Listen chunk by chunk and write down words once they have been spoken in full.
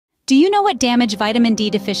Do you know what damage vitamin D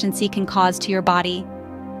deficiency can cause to your body?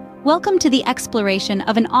 Welcome to the exploration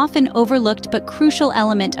of an often overlooked but crucial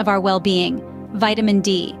element of our well-being, vitamin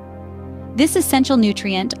D. This essential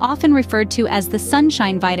nutrient, often referred to as the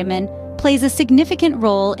sunshine vitamin, plays a significant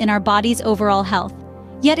role in our body's overall health.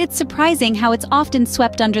 Yet it's surprising how it's often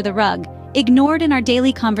swept under the rug, ignored in our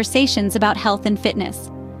daily conversations about health and fitness.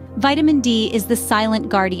 Vitamin D is the silent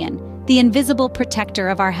guardian, the invisible protector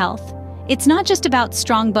of our health. It's not just about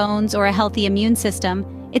strong bones or a healthy immune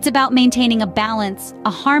system, it's about maintaining a balance,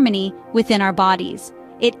 a harmony within our bodies.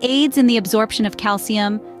 It aids in the absorption of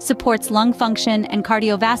calcium, supports lung function and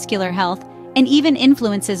cardiovascular health, and even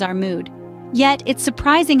influences our mood. Yet, it's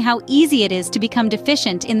surprising how easy it is to become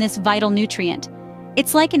deficient in this vital nutrient.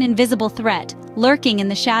 It's like an invisible threat, lurking in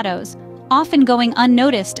the shadows, often going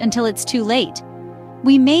unnoticed until it's too late.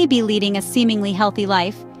 We may be leading a seemingly healthy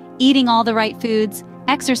life, eating all the right foods,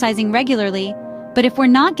 exercising regularly, but if we're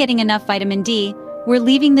not getting enough vitamin D, we're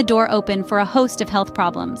leaving the door open for a host of health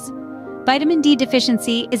problems. Vitamin D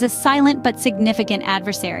deficiency is a silent but significant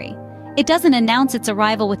adversary. It doesn't announce its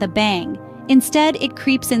arrival with a bang. Instead, it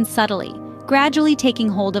creeps in subtly, gradually taking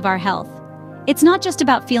hold of our health. It's not just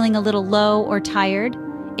about feeling a little low or tired.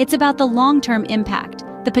 It's about the long-term impact,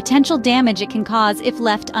 the potential damage it can cause if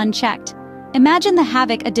left unchecked. Imagine the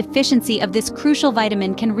havoc a deficiency of this crucial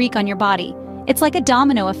vitamin can wreak on your body. It's like a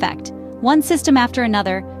domino effect, one system after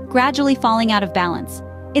another, gradually falling out of balance.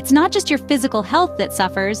 It's not just your physical health that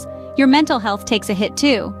suffers, your mental health takes a hit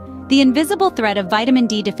too. The invisible threat of vitamin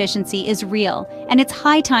D deficiency is real, and it's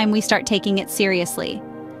high time we start taking it seriously.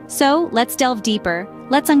 So, let's delve deeper,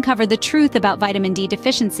 let's uncover the truth about vitamin D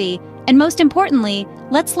deficiency, and most importantly,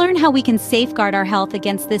 let's learn how we can safeguard our health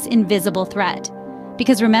against this invisible threat.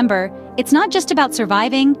 Because remember, it's not just about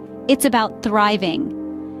surviving, it's about thriving.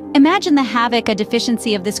 Imagine the havoc a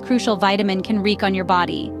deficiency of this crucial vitamin can wreak on your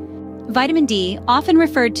body. Vitamin D, often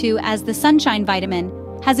referred to as the sunshine vitamin,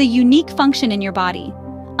 has a unique function in your body.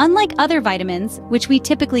 Unlike other vitamins, which we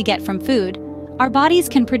typically get from food, our bodies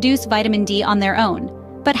can produce vitamin D on their own.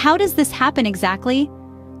 But how does this happen exactly?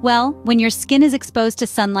 Well, when your skin is exposed to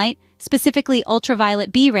sunlight, specifically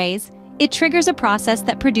ultraviolet B rays, it triggers a process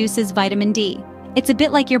that produces vitamin D. It's a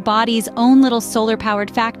bit like your body's own little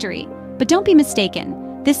solar-powered factory. But don't be mistaken.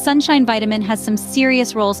 This sunshine vitamin has some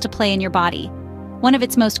serious roles to play in your body. One of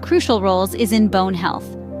its most crucial roles is in bone health.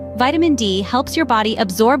 Vitamin D helps your body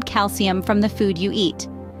absorb calcium from the food you eat.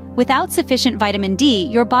 Without sufficient vitamin D,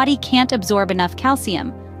 your body can't absorb enough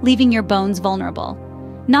calcium, leaving your bones vulnerable.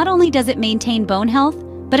 Not only does it maintain bone health,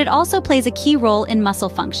 but it also plays a key role in muscle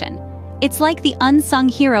function. It's like the unsung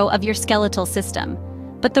hero of your skeletal system.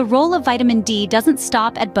 But the role of vitamin D doesn't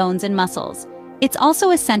stop at bones and muscles. It's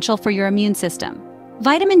also essential for your immune system.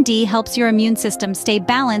 Vitamin D helps your immune system stay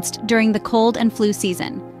balanced during the cold and flu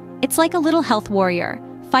season. It's like a little health warrior,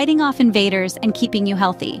 fighting off invaders and keeping you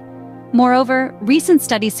healthy. Moreover, recent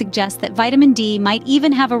studies suggest that vitamin D might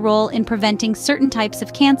even have a role in preventing certain types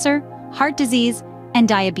of cancer, heart disease, and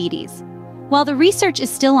diabetes. While the research is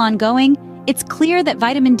still ongoing, it's clear that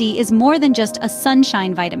vitamin D is more than just a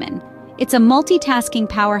sunshine vitamin. It's a multitasking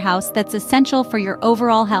powerhouse that's essential for your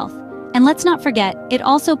overall health. And let's not forget, it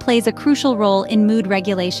also plays a crucial role in mood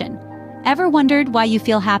regulation. Ever wondered why you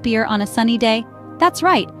feel happier on a sunny day? That's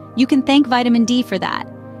right, you can thank vitamin D for that.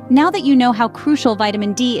 Now that you know how crucial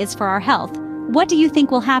vitamin D is for our health, what do you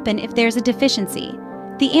think will happen if there's a deficiency?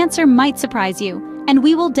 The answer might surprise you, and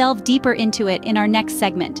we will delve deeper into it in our next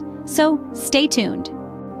segment. So, stay tuned.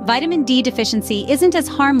 Vitamin D deficiency isn't as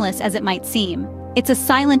harmless as it might seem. It's a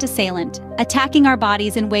silent assailant, attacking our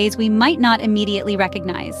bodies in ways we might not immediately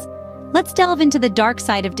recognize. Let's delve into the dark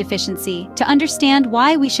side of deficiency to understand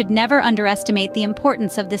why we should never underestimate the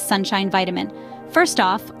importance of this sunshine vitamin. First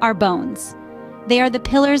off, our bones. They are the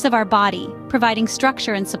pillars of our body, providing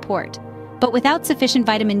structure and support. But without sufficient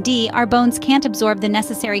vitamin D, our bones can't absorb the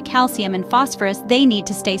necessary calcium and phosphorus they need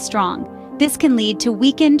to stay strong. This can lead to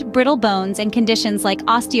weakened, brittle bones and conditions like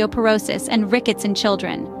osteoporosis and rickets in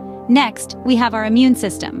children. Next, we have our immune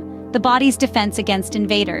system, the body's defense against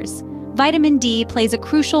invaders. Vitamin D plays a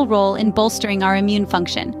crucial role in bolstering our immune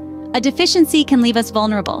function. A deficiency can leave us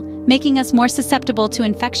vulnerable, making us more susceptible to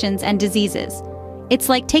infections and diseases. It's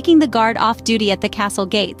like taking the guard off duty at the castle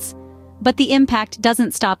gates. But the impact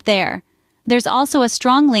doesn't stop there. There's also a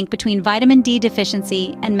strong link between vitamin D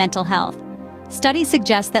deficiency and mental health. Studies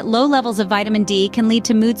suggest that low levels of vitamin D can lead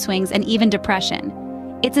to mood swings and even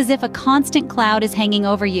depression. It's as if a constant cloud is hanging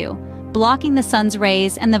over you, blocking the sun's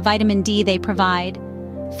rays and the vitamin D they provide.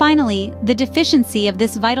 Finally, the deficiency of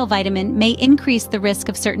this vital vitamin may increase the risk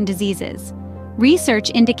of certain diseases. Research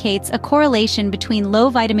indicates a correlation between low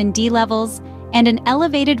vitamin D levels and an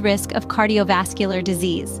elevated risk of cardiovascular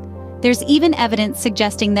disease. There's even evidence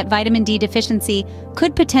suggesting that vitamin D deficiency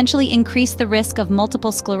could potentially increase the risk of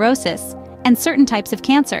multiple sclerosis and certain types of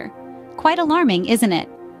cancer. Quite alarming, isn't it?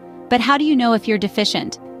 But how do you know if you're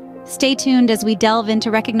deficient? Stay tuned as we delve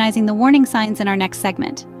into recognizing the warning signs in our next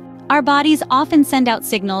segment. Our bodies often send out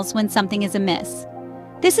signals when something is amiss.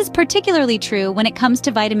 This is particularly true when it comes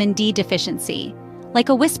to vitamin D deficiency. Like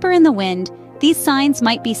a whisper in the wind, these signs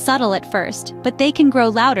might be subtle at first, but they can grow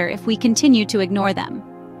louder if we continue to ignore them.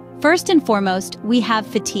 First and foremost, we have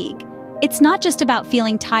fatigue. It's not just about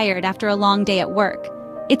feeling tired after a long day at work.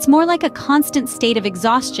 It's more like a constant state of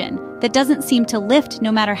exhaustion that doesn't seem to lift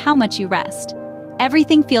no matter how much you rest.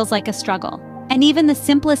 Everything feels like a struggle, and even the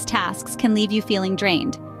simplest tasks can leave you feeling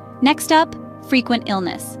drained. Next up, frequent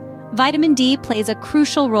illness. Vitamin D plays a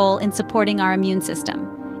crucial role in supporting our immune system.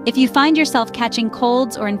 If you find yourself catching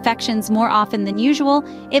colds or infections more often than usual,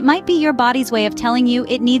 it might be your body's way of telling you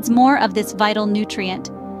it needs more of this vital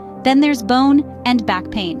nutrient. Then there's bone and back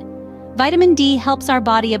pain. Vitamin D helps our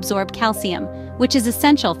body absorb calcium, which is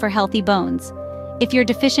essential for healthy bones. If you're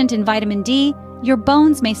deficient in vitamin D, your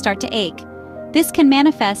bones may start to ache. This can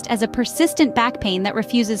manifest as a persistent back pain that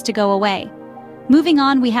refuses to go away. Moving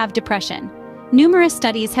on, we have depression. Numerous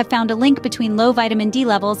studies have found a link between low vitamin D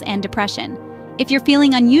levels and depression. If you're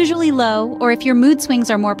feeling unusually low, or if your mood swings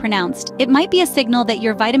are more pronounced, it might be a signal that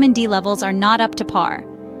your vitamin D levels are not up to par.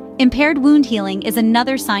 Impaired wound healing is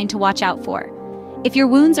another sign to watch out for. If your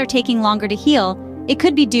wounds are taking longer to heal, it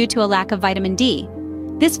could be due to a lack of vitamin D.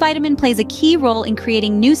 This vitamin plays a key role in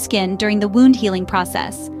creating new skin during the wound healing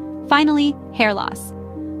process. Finally, hair loss.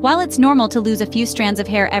 While it's normal to lose a few strands of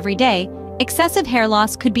hair every day, excessive hair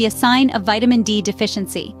loss could be a sign of vitamin D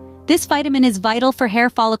deficiency. This vitamin is vital for hair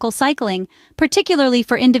follicle cycling, particularly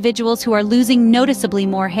for individuals who are losing noticeably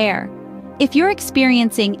more hair. If you're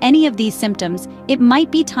experiencing any of these symptoms, it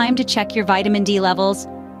might be time to check your vitamin D levels.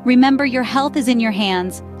 Remember, your health is in your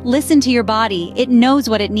hands. Listen to your body, it knows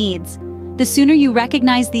what it needs. The sooner you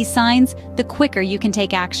recognize these signs, the quicker you can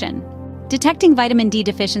take action. Detecting vitamin D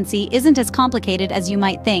deficiency isn't as complicated as you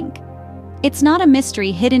might think. It's not a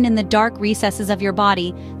mystery hidden in the dark recesses of your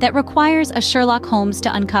body that requires a Sherlock Holmes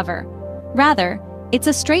to uncover. Rather, it's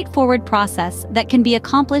a straightforward process that can be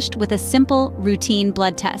accomplished with a simple, routine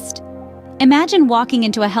blood test. Imagine walking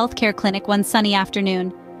into a healthcare clinic one sunny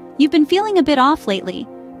afternoon. You've been feeling a bit off lately,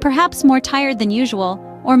 perhaps more tired than usual,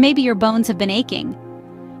 or maybe your bones have been aching.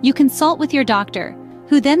 You consult with your doctor,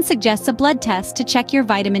 who then suggests a blood test to check your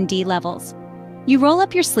vitamin D levels. You roll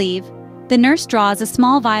up your sleeve, the nurse draws a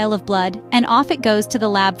small vial of blood, and off it goes to the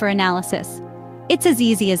lab for analysis. It's as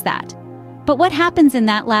easy as that. But what happens in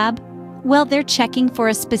that lab? Well, they're checking for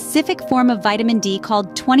a specific form of vitamin D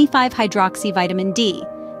called 25-hydroxyvitamin D.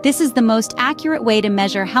 This is the most accurate way to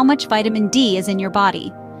measure how much vitamin D is in your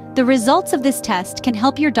body. The results of this test can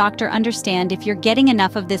help your doctor understand if you're getting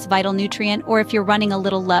enough of this vital nutrient or if you're running a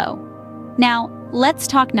little low. Now, let's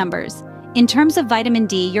talk numbers. In terms of vitamin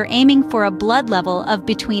D, you're aiming for a blood level of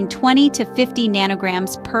between 20 to 50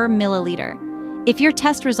 nanograms per milliliter. If your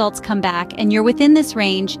test results come back and you're within this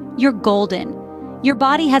range, you're golden. Your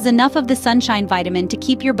body has enough of the sunshine vitamin to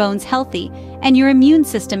keep your bones healthy and your immune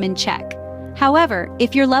system in check. However,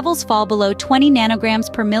 if your levels fall below 20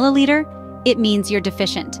 nanograms per milliliter, it means you're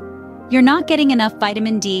deficient. You're not getting enough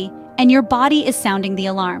vitamin D, and your body is sounding the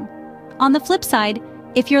alarm. On the flip side,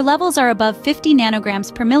 if your levels are above 50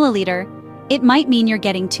 nanograms per milliliter, it might mean you're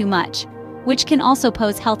getting too much, which can also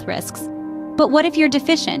pose health risks. But what if you're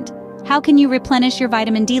deficient? How can you replenish your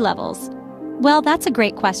vitamin D levels? Well, that's a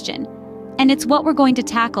great question, and it's what we're going to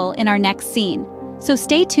tackle in our next scene. So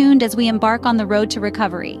stay tuned as we embark on the road to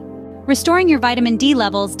recovery. Restoring your vitamin D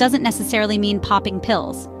levels doesn't necessarily mean popping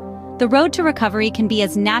pills. The road to recovery can be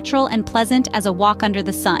as natural and pleasant as a walk under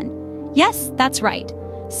the sun. Yes, that's right.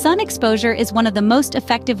 Sun exposure is one of the most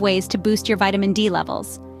effective ways to boost your vitamin D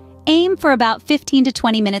levels. Aim for about 15 to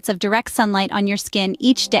 20 minutes of direct sunlight on your skin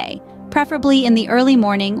each day, preferably in the early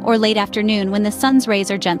morning or late afternoon when the sun's rays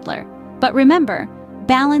are gentler. But remember,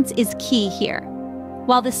 balance is key here.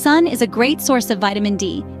 While the sun is a great source of vitamin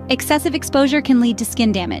D, excessive exposure can lead to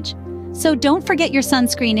skin damage. So don't forget your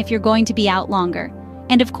sunscreen if you're going to be out longer.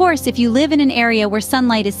 And of course, if you live in an area where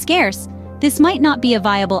sunlight is scarce, this might not be a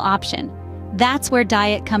viable option. That's where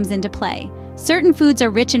diet comes into play. Certain foods are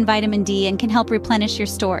rich in vitamin D and can help replenish your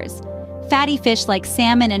stores. Fatty fish like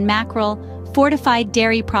salmon and mackerel, fortified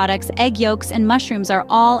dairy products, egg yolks, and mushrooms are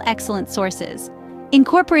all excellent sources.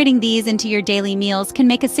 Incorporating these into your daily meals can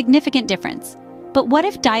make a significant difference. But what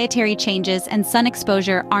if dietary changes and sun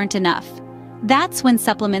exposure aren't enough? That's when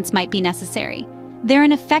supplements might be necessary. They're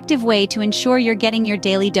an effective way to ensure you're getting your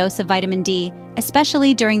daily dose of vitamin D,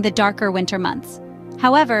 especially during the darker winter months.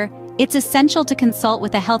 However, it's essential to consult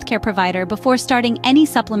with a healthcare provider before starting any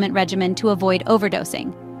supplement regimen to avoid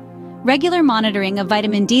overdosing. Regular monitoring of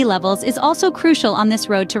vitamin D levels is also crucial on this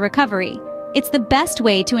road to recovery. It's the best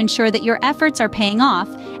way to ensure that your efforts are paying off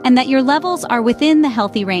and that your levels are within the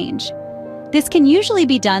healthy range. This can usually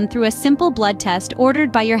be done through a simple blood test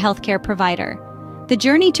ordered by your healthcare provider. The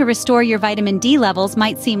journey to restore your vitamin D levels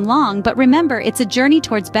might seem long, but remember, it's a journey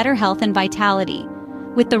towards better health and vitality.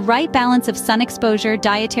 With the right balance of sun exposure,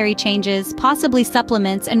 dietary changes, possibly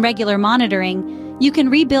supplements, and regular monitoring, you can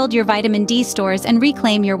rebuild your vitamin D stores and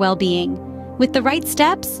reclaim your well-being. With the right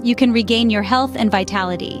steps, you can regain your health and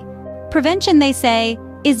vitality. Prevention, they say,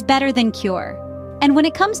 is better than cure. And when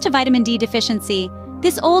it comes to vitamin D deficiency,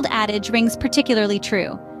 this old adage rings particularly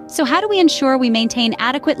true. So how do we ensure we maintain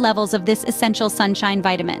adequate levels of this essential sunshine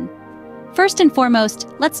vitamin? First and foremost,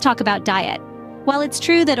 let's talk about diet. While it's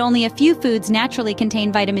true that only a few foods naturally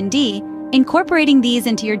contain vitamin D, incorporating these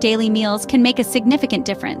into your daily meals can make a significant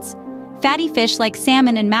difference. Fatty fish like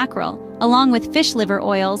salmon and mackerel, along with fish liver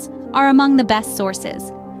oils, are among the best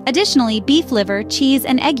sources. Additionally, beef liver, cheese,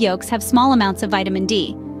 and egg yolks have small amounts of vitamin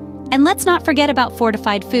D. And let's not forget about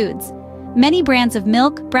fortified foods. Many brands of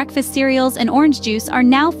milk, breakfast cereals, and orange juice are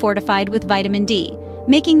now fortified with vitamin D,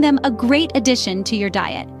 making them a great addition to your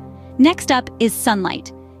diet. Next up is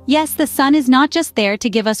sunlight. Yes, the sun is not just there to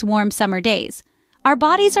give us warm summer days. Our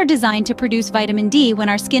bodies are designed to produce vitamin D when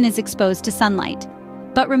our skin is exposed to sunlight.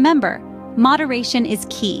 But remember, moderation is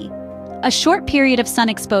key. A short period of sun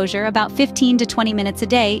exposure, about 15 to 20 minutes a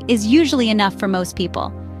day, is usually enough for most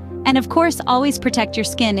people. And of course, always protect your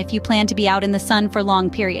skin if you plan to be out in the sun for long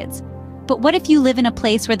periods. But what if you live in a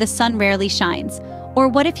place where the sun rarely shines? Or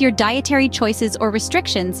what if your dietary choices or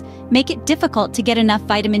restrictions make it difficult to get enough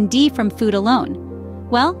vitamin D from food alone?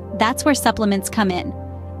 Well, that's where supplements come in.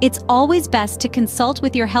 It's always best to consult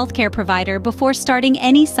with your healthcare provider before starting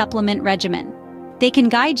any supplement regimen. They can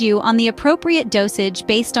guide you on the appropriate dosage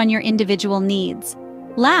based on your individual needs.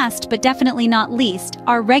 Last, but definitely not least,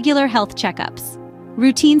 are regular health checkups.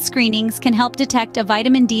 Routine screenings can help detect a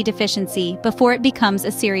vitamin D deficiency before it becomes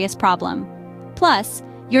a serious problem. Plus,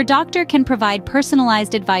 your doctor can provide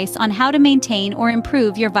personalized advice on how to maintain or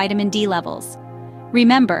improve your vitamin D levels.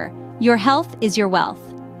 Remember, your health is your wealth,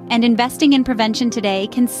 and investing in prevention today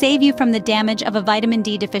can save you from the damage of a vitamin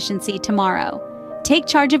D deficiency tomorrow. Take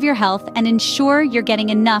charge of your health and ensure you're getting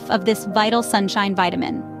enough of this vital sunshine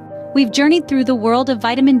vitamin. We've journeyed through the world of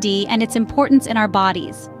vitamin D and its importance in our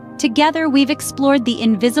bodies. Together, we've explored the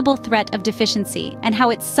invisible threat of deficiency and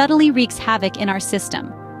how it subtly wreaks havoc in our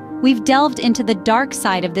system. We've delved into the dark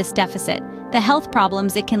side of this deficit, the health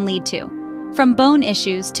problems it can lead to, from bone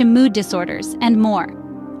issues to mood disorders and more.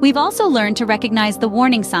 We've also learned to recognize the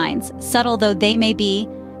warning signs, subtle though they may be,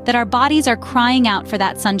 that our bodies are crying out for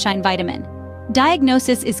that sunshine vitamin.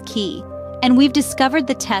 Diagnosis is key, and we've discovered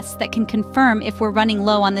the tests that can confirm if we're running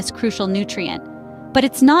low on this crucial nutrient. But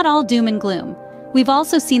it's not all doom and gloom. We've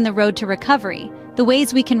also seen the road to recovery, the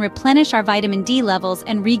ways we can replenish our vitamin D levels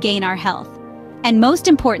and regain our health. And most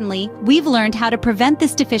importantly, we've learned how to prevent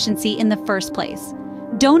this deficiency in the first place.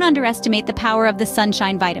 Don't underestimate the power of the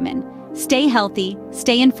sunshine vitamin. Stay healthy,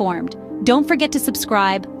 stay informed. Don't forget to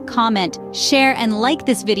subscribe, comment, share, and like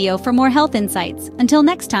this video for more health insights. Until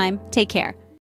next time, take care.